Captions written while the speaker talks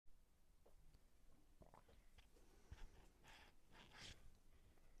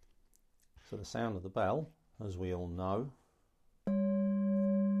So the sound of the bell, as we all know,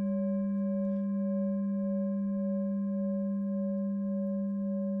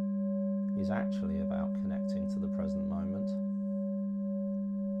 is actually about connecting to the present moment.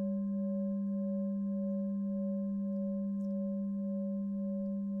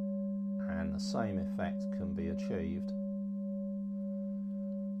 And the same effect can be achieved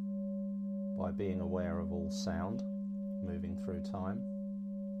by being aware of all sound moving through time,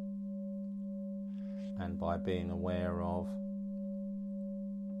 and by being aware of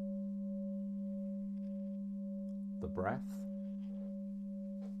the breath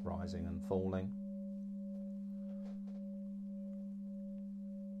rising and falling,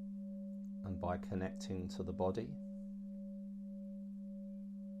 and by connecting to the body,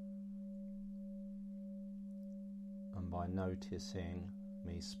 and by noticing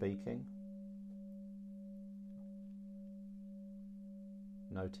me speaking,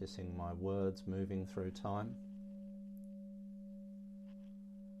 noticing my words moving through time,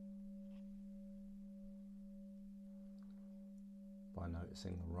 by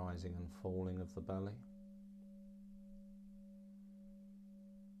noticing the rising and falling of the belly,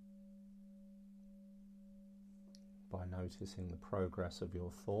 by noticing the progress of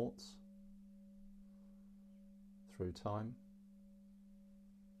your thoughts through time,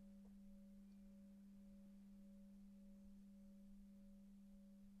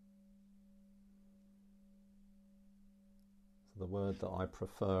 so the word that I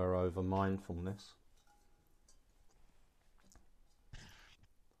prefer over mindfulness,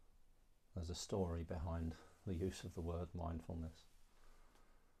 there's a story behind the use of the word mindfulness.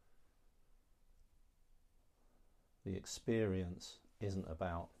 The experience isn't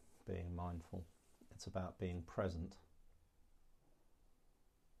about being mindful, it's about being present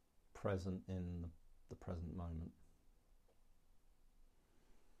in the present moment.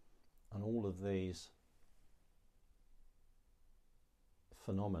 And all of these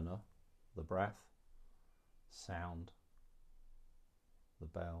phenomena, the breath, sound, the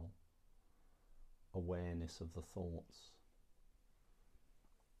bell, awareness of the thoughts,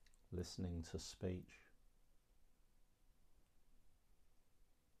 listening to speech,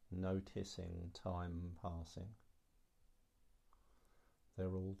 noticing time passing,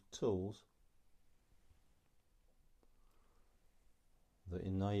 they're all tools that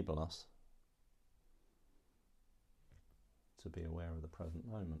enable us to be aware of the present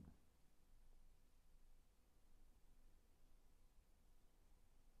moment.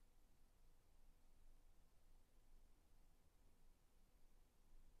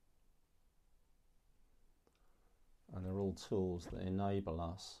 And they're all tools that enable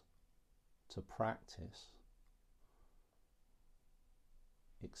us to practice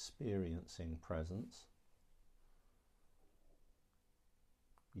experiencing presence,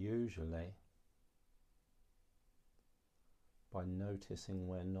 usually by noticing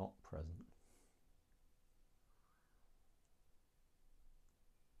we're not present.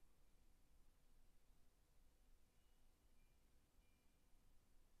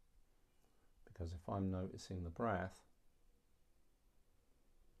 Because if I'm noticing the breath,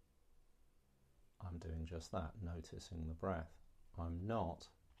 I'm doing just that, noticing the breath. I'm not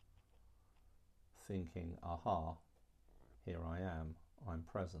thinking, aha, here I am, I'm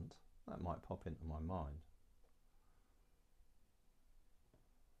present. That might pop into my mind.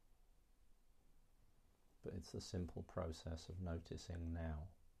 But it's the simple process of noticing now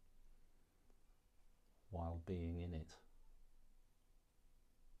while being in it.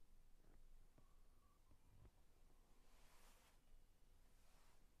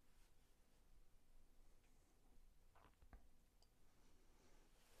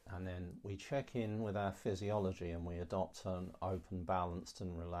 And then we check in with our physiology and we adopt an open, balanced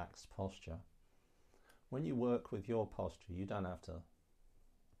and relaxed posture. When you work with your posture, you don't have to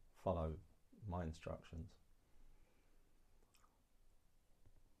follow my instructions.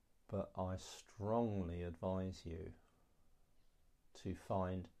 But I strongly advise you to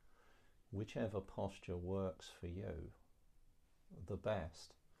find whichever posture works for you the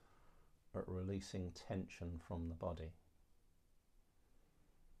best at releasing tension from the body.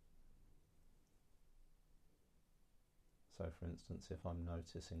 So for instance, if I'm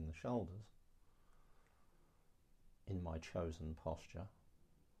noticing the shoulders in my chosen posture,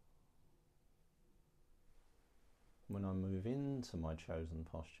 when I move into my chosen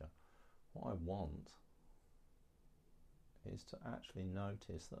posture, what I want is to actually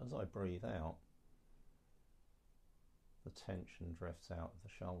notice that as I breathe out, the tension drifts out of the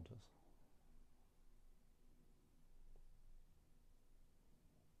shoulders.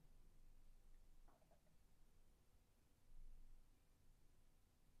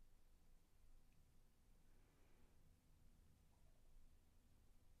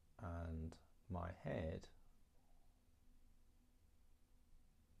 head,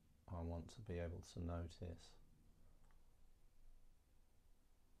 I want to be able to notice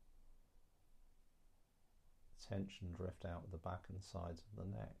tension drift out of the back and sides of the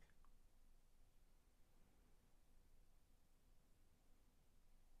neck.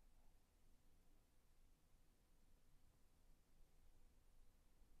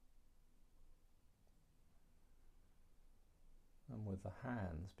 And with the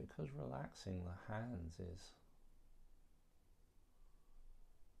hands, because relaxing the hands is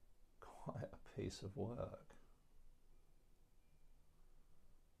quite a piece of work,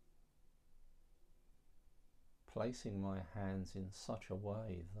 placing my hands in such a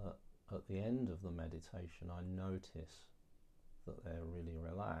way that at the end of the meditation I notice that they're really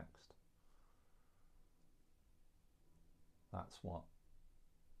relaxed. That's what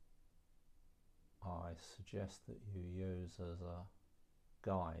I suggest that you use as a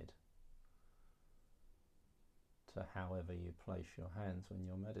guide to however you place your hands when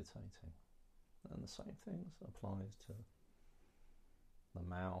you're meditating. And the same thing applies to the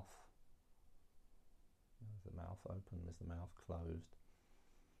mouth. Is the mouth open? Is the mouth closed?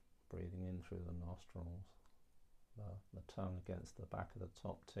 Breathing in through the nostrils, the tongue against the back of the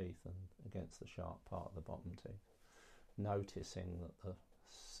top teeth and against the sharp part of the bottom teeth. Noticing that the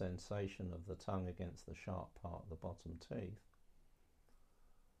sensation of the tongue against the sharp part of the bottom teeth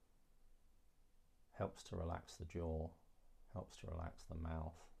helps to relax the jaw, helps to relax the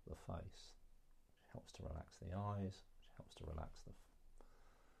mouth, the face, helps to relax the eyes, helps to relax the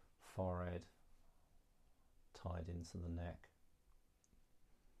forehead, tied into the neck.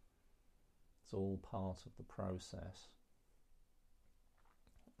 It's all part of the process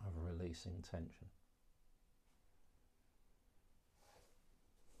of releasing tension.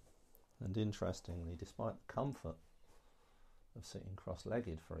 And interestingly, despite the comfort of sitting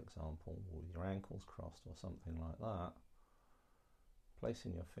cross-legged, for example, or with your ankles crossed or something like that,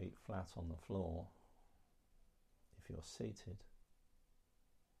 placing your feet flat on the floor, if you're seated,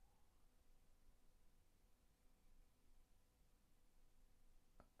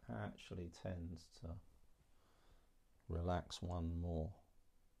 actually tends to relax one more.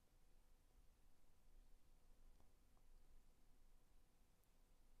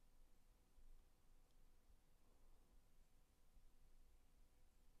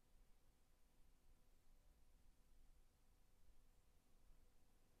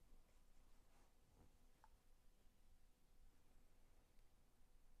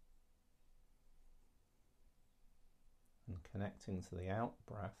 And connecting to the out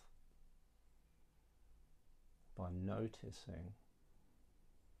breath by noticing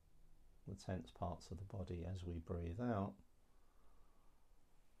the tense parts of the body as we breathe out,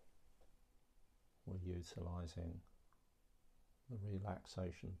 we're utilizing the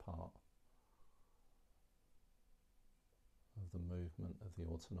relaxation part of the movement of the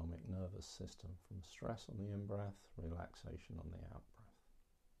autonomic nervous system, from stress on the in-breath, relaxation on the out-breath.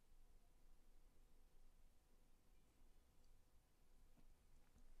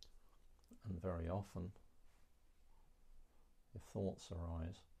 And very often, if thoughts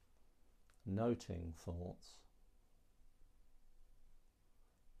arise, noting thoughts,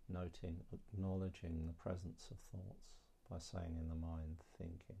 acknowledging the presence of thoughts by saying in the mind,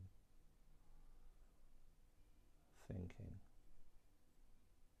 thinking, thinking.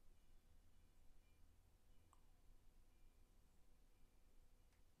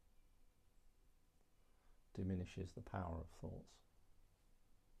 Diminishes the power of thoughts.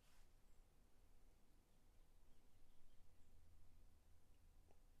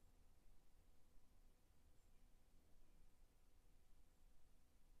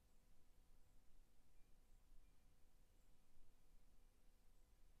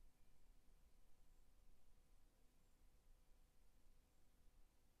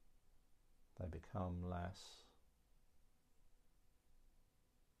 They become less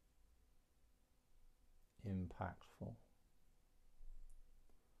impactful.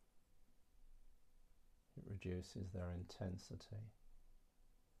 It reduces their intensity,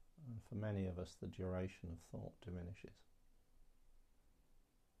 and for many of us the duration of thought diminishes.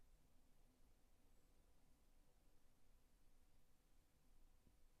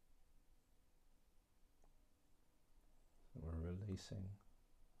 So we're releasing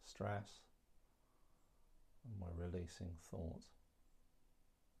stress and we're releasing thought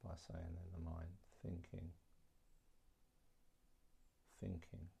by saying in the mind, thinking,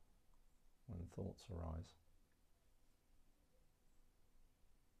 thinking, when thoughts arise.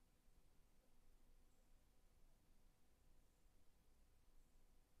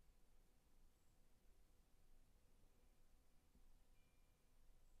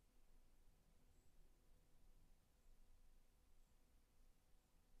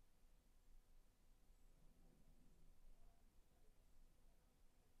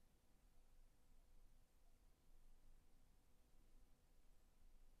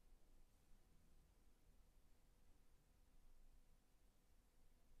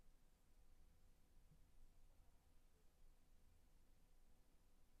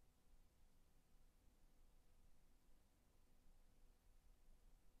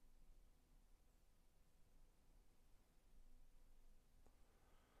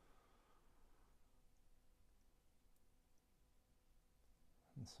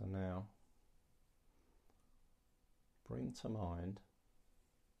 And so now bring to mind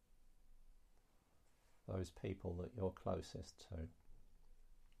those people that you're closest to,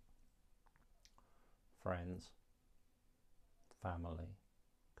 friends, family,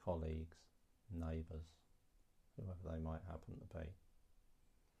 colleagues, neighbours, whoever they might happen to be.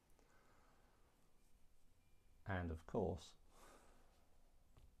 And of course,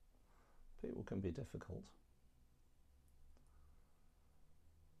 people can be difficult.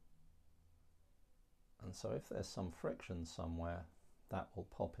 And so if there's some friction somewhere, that will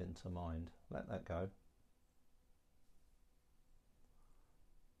pop into mind. Let that go.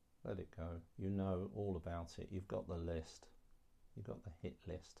 Let it go. You know all about it. You've got the list. You've got the hit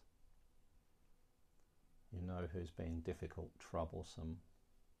list. You know who's been difficult, troublesome,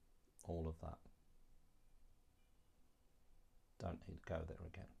 all of that. Don't need to go there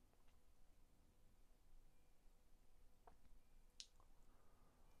again.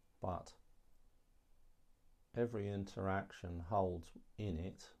 But every interaction holds in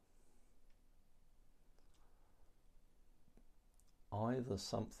it either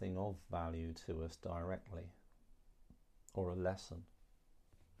something of value to us directly or a lesson.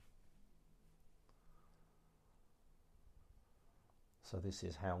 So this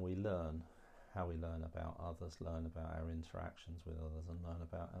is how we learn about others, learn about our interactions with others, and learn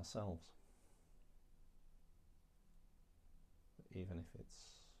about ourselves. Even if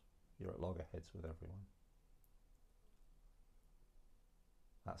you're at loggerheads with everyone.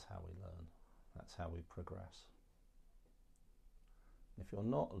 That's how we learn. That's how we progress. If you're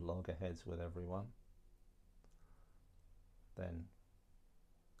not at loggerheads with everyone, then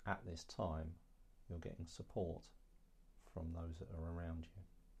at this time you're getting support from those that are around you.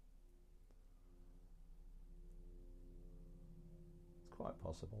 It's quite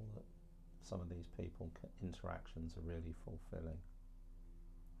possible that some of these interactions are really fulfilling.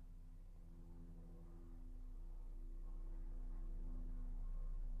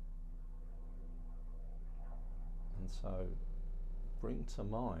 And so bring to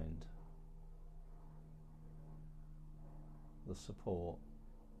mind the support,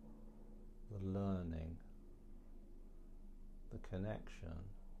 the learning, the connection,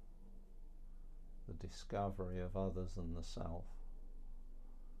 the discovery of others and the self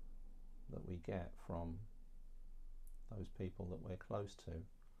that we get from those people that we're close to,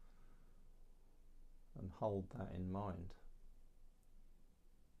 and hold that in mind.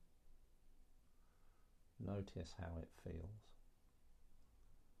 Notice how it feels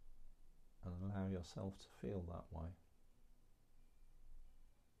and allow yourself to feel that way.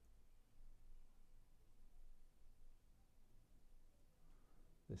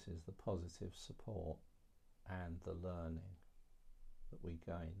 This is the positive support and the learning that we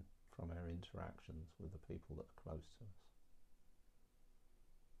gain from our interactions with the people that are close to us.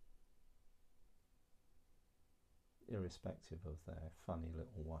 Irrespective of their funny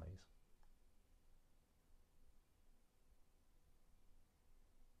little ways.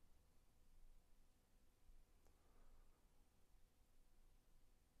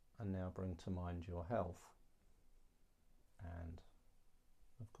 And now bring to mind your health. And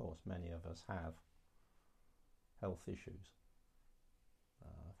of course, many of us have health issues.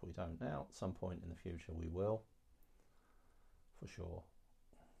 If we don't now, at some point in the future we will, for sure.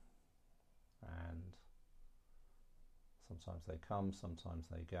 And sometimes they come, sometimes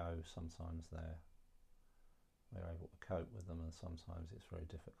they go, sometimes we're able to cope with them, and sometimes it's very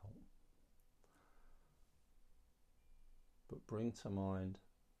difficult. But bring to mind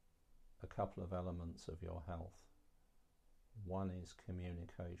a couple of elements of your health. One is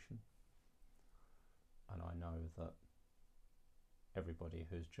communication, and I know that everybody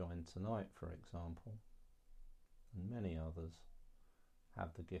who's joined tonight, for example, and many others, have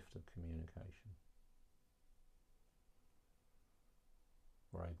the gift of communication.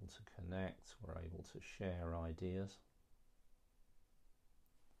 We're able to connect, we're able to share ideas,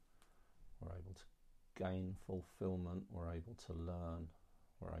 we're able to gain fulfillment, we're able to learn,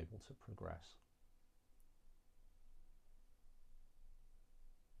 we're able to progress.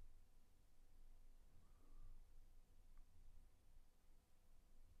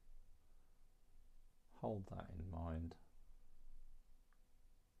 Hold that in mind.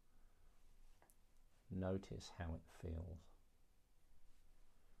 Notice how it feels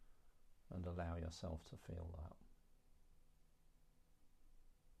and allow yourself to feel that.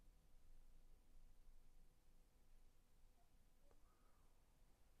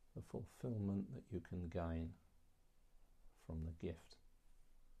 The fulfillment that you can gain from the gift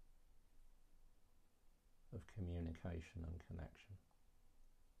of communication and connection.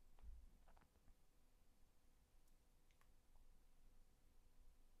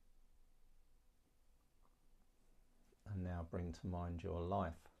 now bring to mind your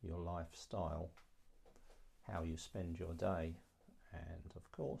life, your lifestyle, how you spend your day, and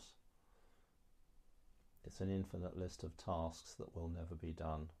of course, it's an infinite list of tasks that will never be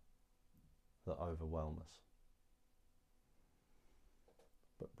done that overwhelm us.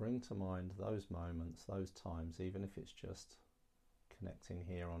 But bring to mind those moments, those times, even if it's just connecting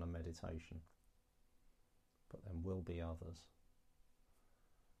here on a meditation. But there will be others.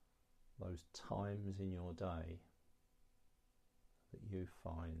 Those times in your day that you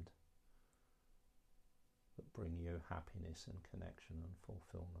find that bring you happiness and connection and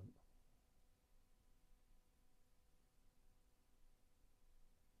fulfillment.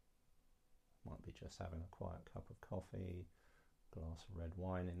 Might be just having a quiet cup of coffee, glass of red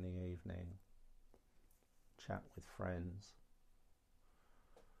wine in the evening, chat with friends,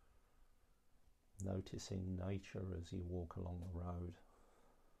 noticing nature as you walk along the road,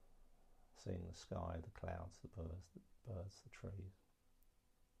 seeing the sky, the clouds, the birds, the trees,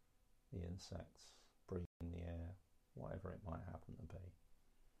 the insects, breathing the air, whatever it might happen to be.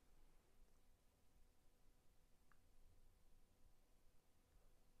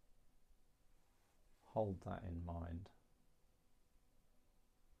 Hold that in mind.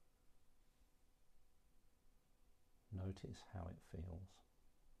 Notice how it feels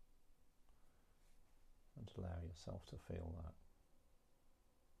and allow yourself to feel that.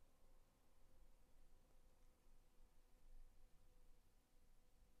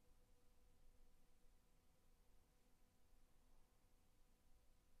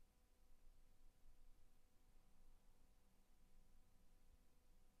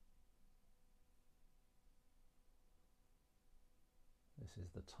 This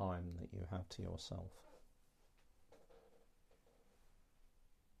is the time that you have to yourself.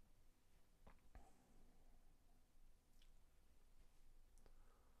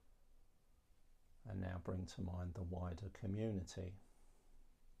 And now bring to mind the wider community.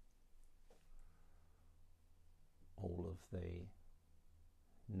 All of the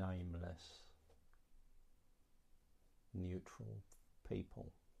nameless, neutral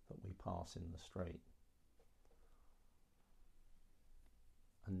people that we pass in the street.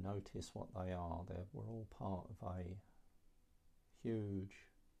 And notice what they are. We're all part of a huge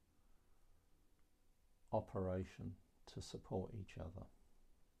operation to support each other.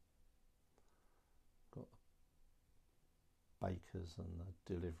 Got the bakers and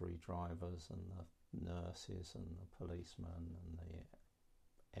the delivery drivers and the nurses and the policemen and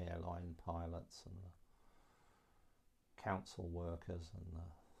the airline pilots and the council workers and the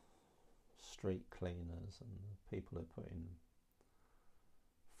street cleaners and the people who put in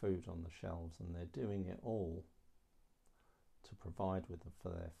food on the shelves, and they're doing it all to provide for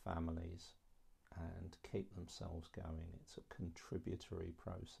their families and keep themselves going. It's a contributory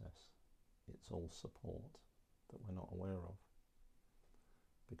process. It's all support that we're not aware of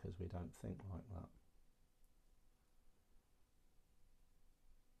because we don't think like that.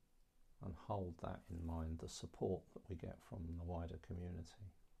 And hold that in mind, the support that we get from the wider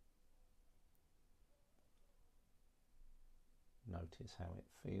community. Notice how it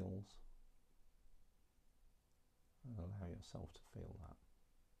feels and allow yourself to feel that.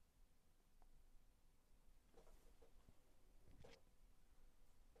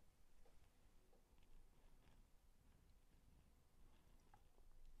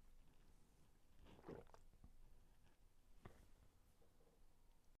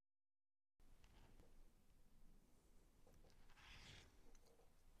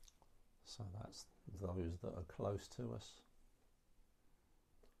 So that's those that are close to us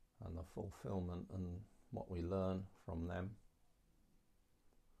and the fulfillment and what we learn from them.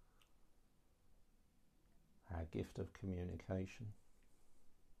 Our gift of communication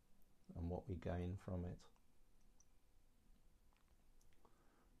and what we gain from it.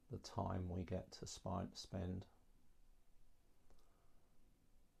 The time we get to spend,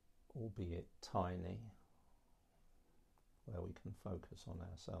 albeit tiny, where we can focus on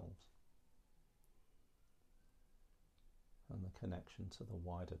ourselves. And the connection to the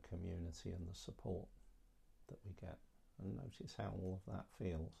wider community and the support that we get. And notice how all of that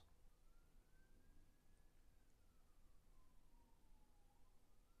feels.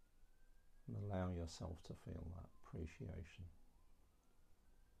 And allow yourself to feel that appreciation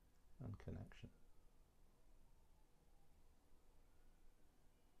and connection.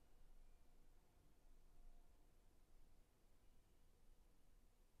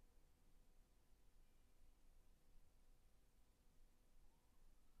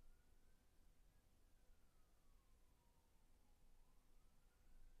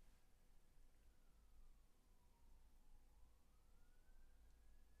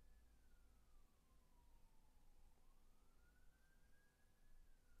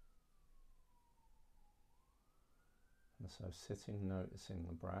 So sitting, noticing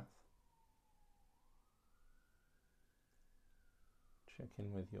the breath. Check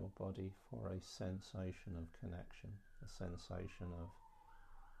in with your body for a sensation of connection, a sensation of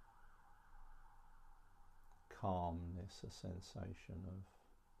calmness, a sensation of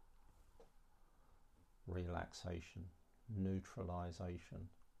relaxation, neutralization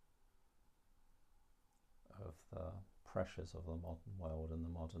of the pressures of the modern world and the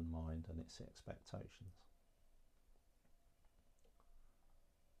modern mind and its expectations.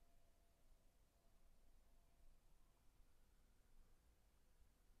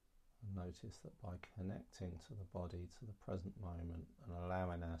 And notice that by connecting to the body, to the present moment, and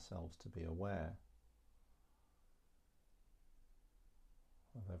allowing ourselves to be aware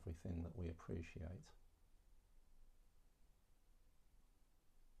of everything that we appreciate,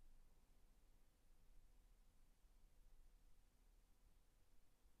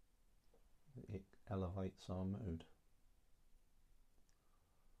 it elevates our mood,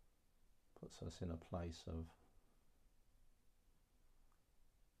 puts us in a place of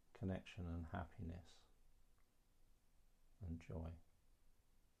connection and happiness and joy.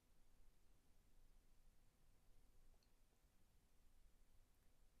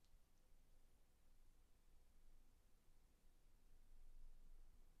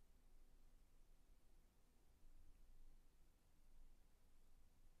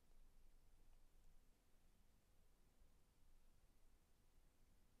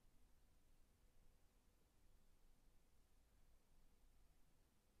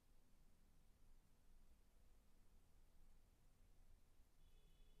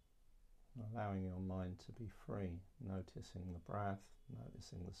 Allowing your mind to be free, noticing the breath,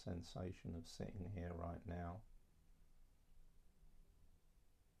 noticing the sensation of sitting here right now.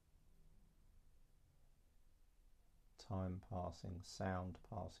 Time passing, sound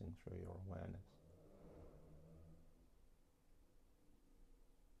passing through your awareness.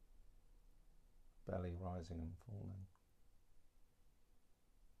 Belly rising and falling.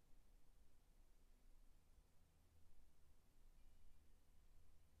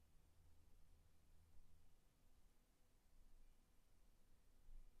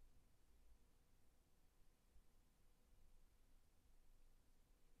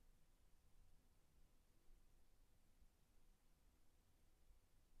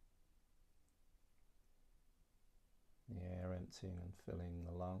 The air emptying and filling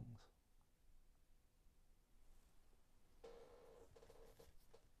the lungs.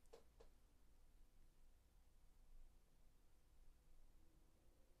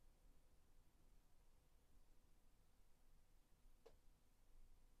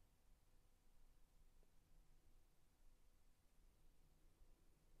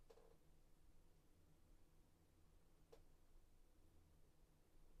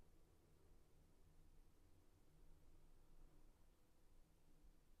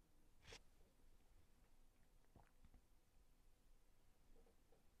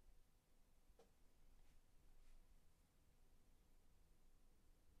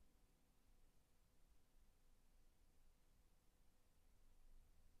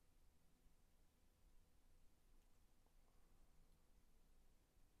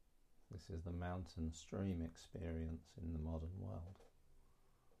 This is the mountain stream experience in the modern world.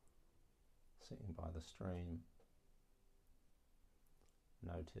 Sitting by the stream,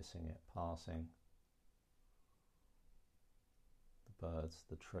 noticing it passing, the birds,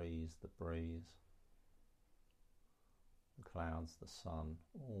 the trees, the breeze, the clouds, the sun,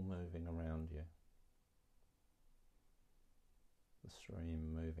 all moving around you. The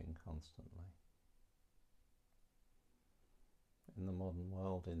stream moving constantly. In the modern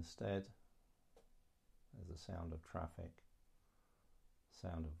world instead, there's the sound of traffic,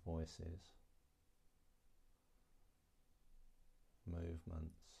 sound of voices,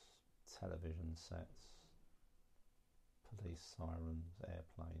 movements, television sets, police sirens,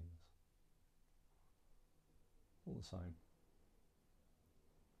 airplanes, all the same.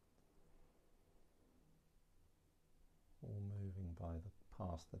 All moving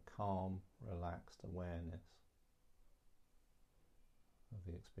past the calm, relaxed awareness of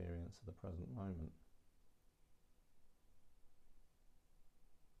the experience of the present moment.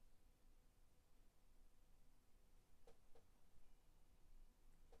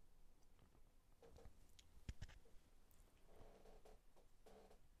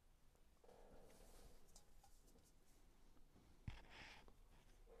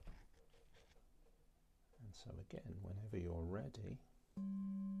 And so again, whenever you're ready,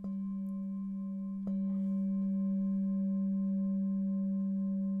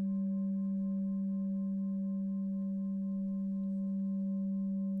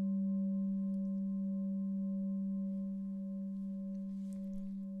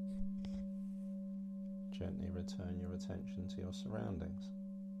 gently return your attention to your surroundings.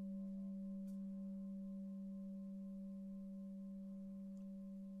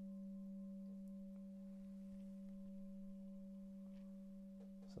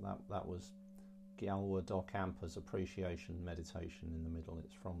 So that was Gyalwa Dokhampa's appreciation meditation in the middle.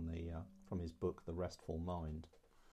 It's from his book, The Restful Mind.